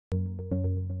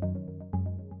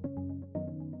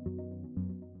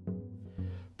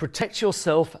Protect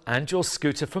yourself and your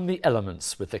scooter from the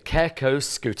elements with the CareCo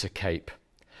Scooter Cape.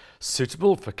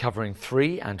 Suitable for covering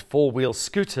 3- and 4-wheel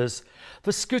scooters,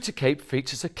 the Scooter Cape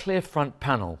features a clear front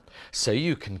panel, so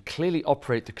you can clearly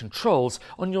operate the controls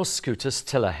on your scooter's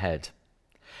tiller head.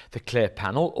 The clear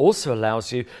panel also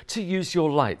allows you to use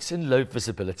your lights in low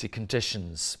visibility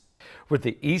conditions. With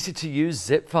the easy-to-use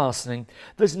zip fastening,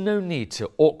 there's no need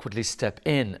to awkwardly step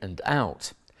in and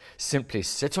out. Simply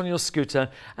sit on your scooter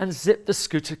and zip the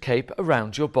Scooter Cape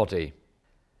around your body.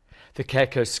 The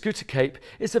CareCo Scooter Cape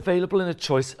is available in a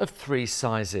choice of 3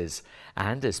 sizes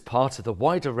and is part of the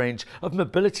wider range of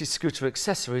mobility scooter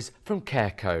accessories from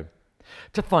CareCo.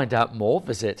 To find out more,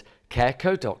 visit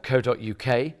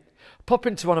careco.co.uk, pop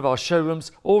into one of our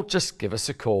showrooms or just give us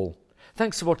a call.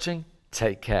 Thanks for watching.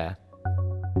 Take care.